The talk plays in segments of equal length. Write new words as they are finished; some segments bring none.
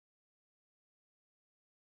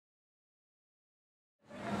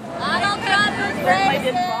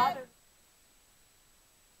didn't bother.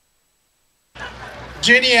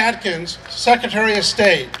 Jeannie Atkins, Secretary of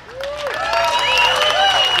State.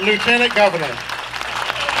 Lieutenant Governor.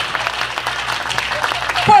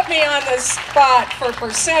 Put me on the spot for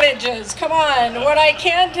percentages. Come on. What I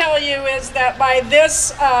can tell you is that by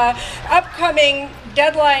this upcoming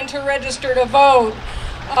deadline to register to vote,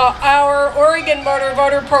 our Oregon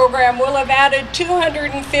voter program will have added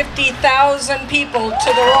 250,000 people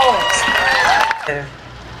to the rolls.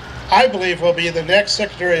 I believe will be the next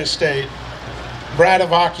Secretary of State, Brad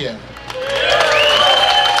Avakian.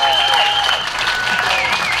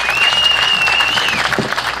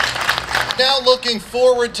 Now looking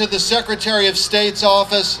forward to the Secretary of State's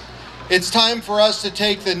office, it's time for us to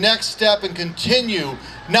take the next step and continue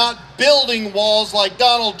not building walls like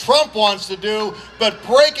Donald Trump wants to do, but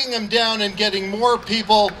breaking them down and getting more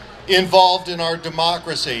people involved in our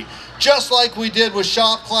democracy. Just like we did with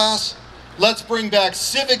shop class, let's bring back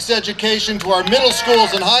civics education to our middle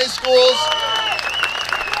schools and high schools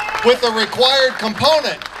with a required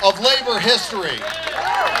component of labor history.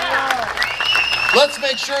 Let's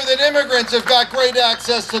make sure that immigrants have got great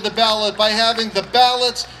access to the ballot by having the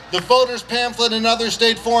ballots, the voters pamphlet, and other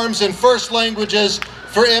state forms in first languages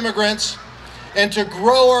for immigrants. And to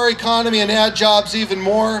grow our economy and add jobs even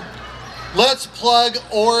more, let's plug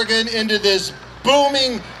Oregon into this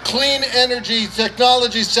booming clean energy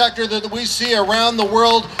technology sector that we see around the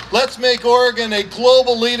world. Let's make Oregon a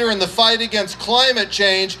global leader in the fight against climate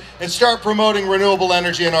change and start promoting renewable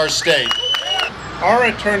energy in our state. Our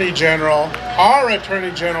Attorney General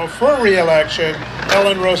for re-election,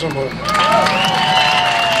 Ellen Rosenblum.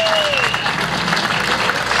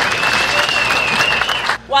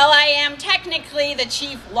 While I am technically the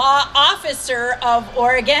Chief Law Officer of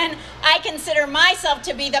Oregon, I consider myself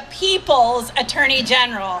to be the People's Attorney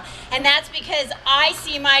General. And that's because I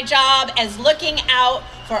see my job as looking out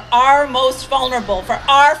for our most vulnerable, for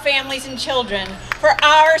our families and children, for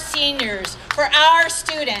our seniors, for our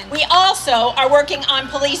students. We also are working on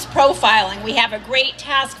police profiling. We have a great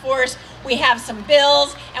task force, we have some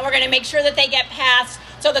bills, and we're going to make sure that they get passed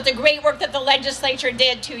so that the great work that the legislature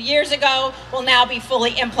did 2 years ago will now be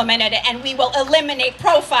fully implemented, and we will eliminate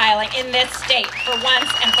profiling in this state for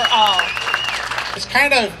once and for all. It's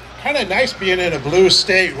kind of nice being in a blue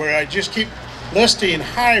state where I just keep listing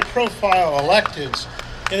high-profile electeds,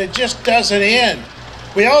 and it just doesn't end.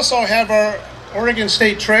 We also have our Oregon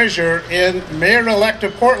State Treasurer and Mayor-elect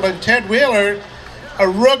of Portland, Ted Wheeler, a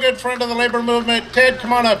real good friend of the labor movement. Ted,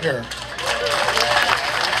 come on up here.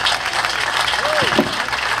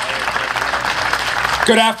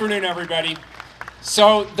 Good afternoon, everybody.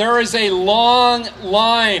 So there is a long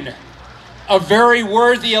line of very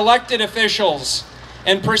worthy elected officials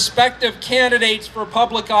and prospective candidates for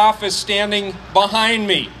public office standing behind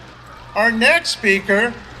me. Our next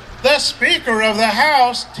speaker, the Speaker of the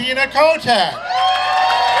House, Tina Kotek.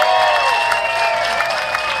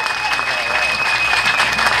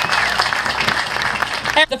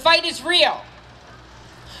 The fight is real.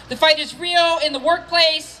 The fight is real in the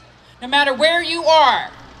workplace, no matter where you are.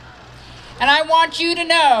 And I want you to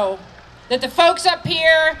know that the folks up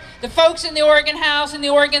here, the folks in the Oregon House and the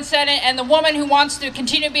Oregon Senate, and the woman who wants to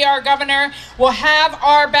continue to be our governor will have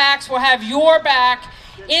our backs, will have your back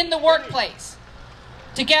in the workplace.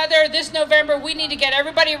 Together this November, we need to get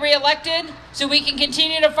everybody reelected so we can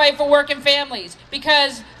continue to fight for working families,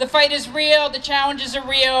 because the fight is real, the challenges are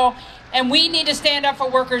real, and we need to stand up for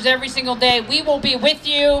workers every single day. We will be with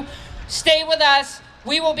you. Stay with us.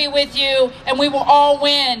 We will be with you, and we will all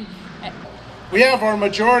win. We have our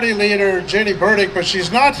Majority Leader, Jenny Burdick, but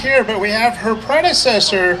she's not here, but we have her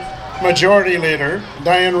predecessor, Majority Leader,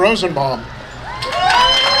 Diane Rosenbaum.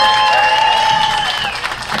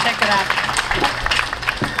 Check it out.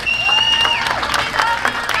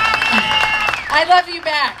 I love you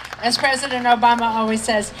back, as President Obama always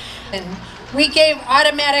says. And we gave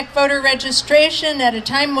automatic voter registration at a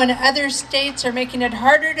time when other states are making it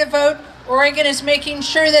harder to vote. Oregon is making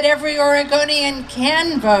sure that every Oregonian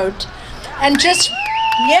can vote. And just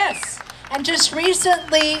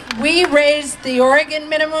recently we raised the Oregon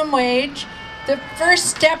minimum wage, the first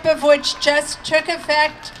step of which just took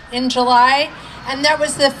effect in July, and that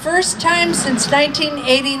was the first time since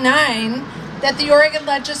 1989 that the Oregon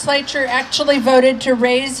legislature actually voted to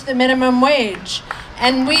raise the minimum wage.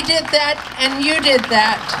 And we did that, and you did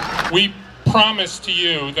that. We promised to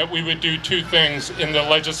you that we would do two things in the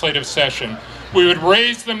legislative session. We would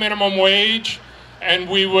raise the minimum wage, and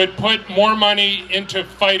we would put more money into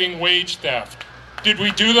fighting wage theft. Did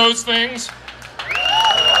we do those things?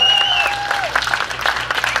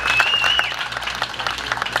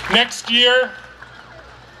 Next year,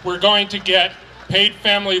 we're going to get paid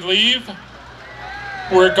family leave.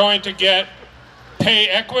 We're going to get pay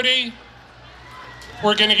equity.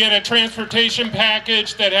 We're going to get a transportation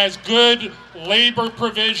package that has good labor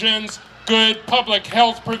provisions, good public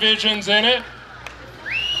health provisions in it.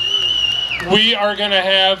 We are going to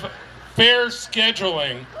have fair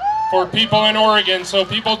scheduling for people in Oregon so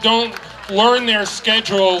people don't learn their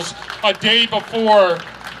schedules a day before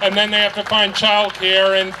and then they have to find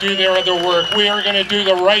childcare and do their other work. We are going to do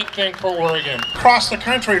the right thing for Oregon. Across the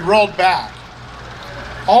country rolled back.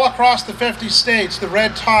 All across the 50 states, the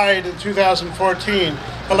red tide in 2014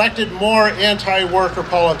 elected more anti-worker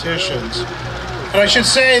politicians. And I should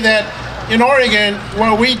say that in Oregon,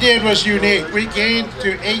 what we did was unique. We gained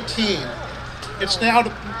to 18. It's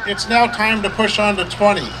now time to push on to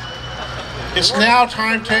 20. It's now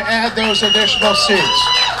time to add those additional seats.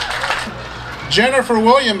 Jennifer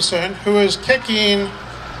Williamson, who is kicking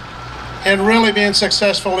and really being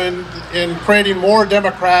successful in creating more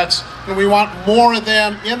Democrats, and we want more of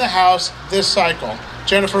them in the House this cycle.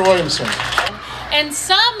 Jennifer Williamson. And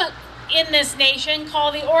some in this nation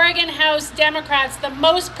call the Oregon House Democrats the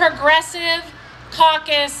most progressive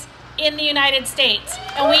caucus in the United States.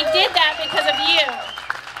 And we did that because of you.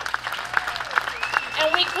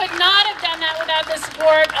 And we could not have done that without the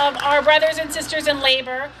support of our brothers and sisters in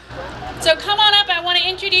labor. So come on up, I want to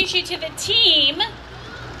introduce you to the team.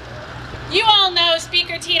 You all know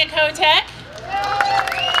Speaker Tina Kotek,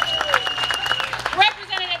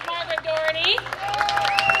 Representative Margaret Doherty,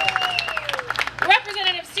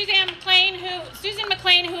 Representative Susan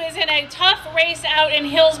McLean, who is in a tough race out in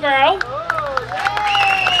Hillsborough,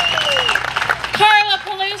 Carla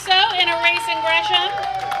Peluso in a race in Gresham.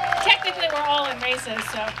 Technically, we're all in races,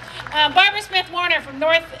 so. Barbara Smith-Warner from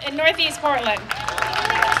Northeast Portland.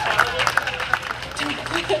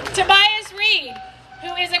 Tobias Reed,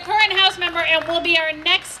 who is a current House member and will be our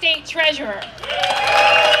next state treasurer.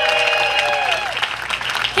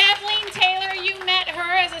 Kathleen Taylor, you met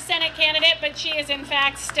her as a Senate candidate, but she is in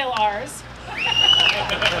fact still ours.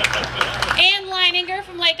 Ann Leininger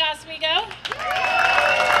from Lake Oswego.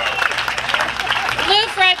 Lou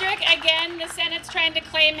Frederick, again, the Senate's trying to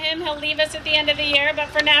claim him. He'll leave us at the end of the year, but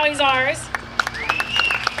for now he's ours.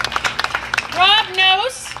 Rob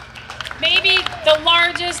Nose, maybe the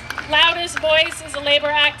largest, loudest voice as a labor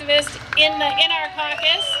activist in our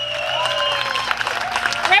caucus.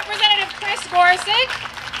 Representative Chris Gorsuch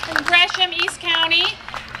from Gresham, East County.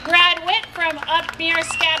 Brad Witt from up near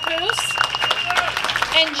Scappoose.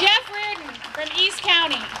 And Jeff Reardon from East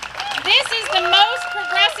County. This is the most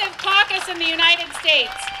progressive caucus in the United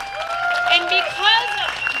States. And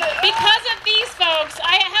because of these folks,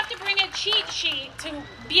 I have to bring a cheat sheet to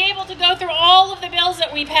be able to go through all of the bills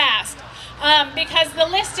that we passed. Because the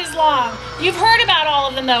list is long. You've heard about all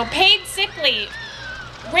of them though. Paid sick leave,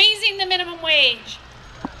 raising the minimum wage,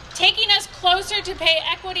 taking us closer to pay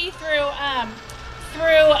equity through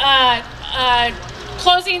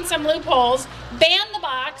closing some loopholes, ban the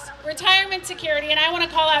box, retirement security, and I want to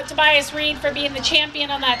call out Tobias Reed for being the champion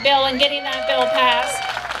on that bill and getting that bill passed.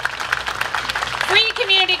 Free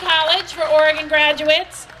community college for Oregon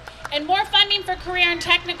graduates, and more funding for career and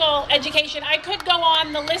technical education. I could go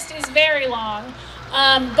on, the list is very long,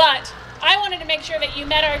 but I wanted to make sure that you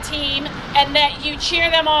met our team and that you cheer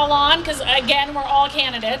them all on, because again, we're all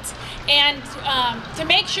candidates, and to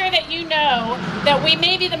make sure that you know that we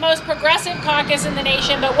may be the most progressive caucus in the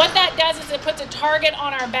nation, but what that does is it puts a target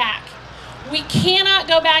on our back. We cannot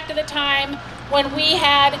go back to the time when we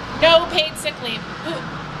had no paid sick leave.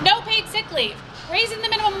 No paid sick leave. Raising the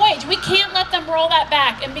minimum wage. We can't let them roll that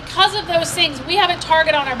back. And because of those things, we have a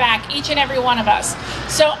target on our back, each and every one of us.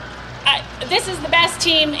 So this is the best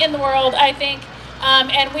team in the world, I think,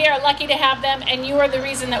 and we are lucky to have them, and you are the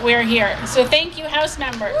reason that we're here. So thank you, House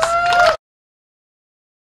members.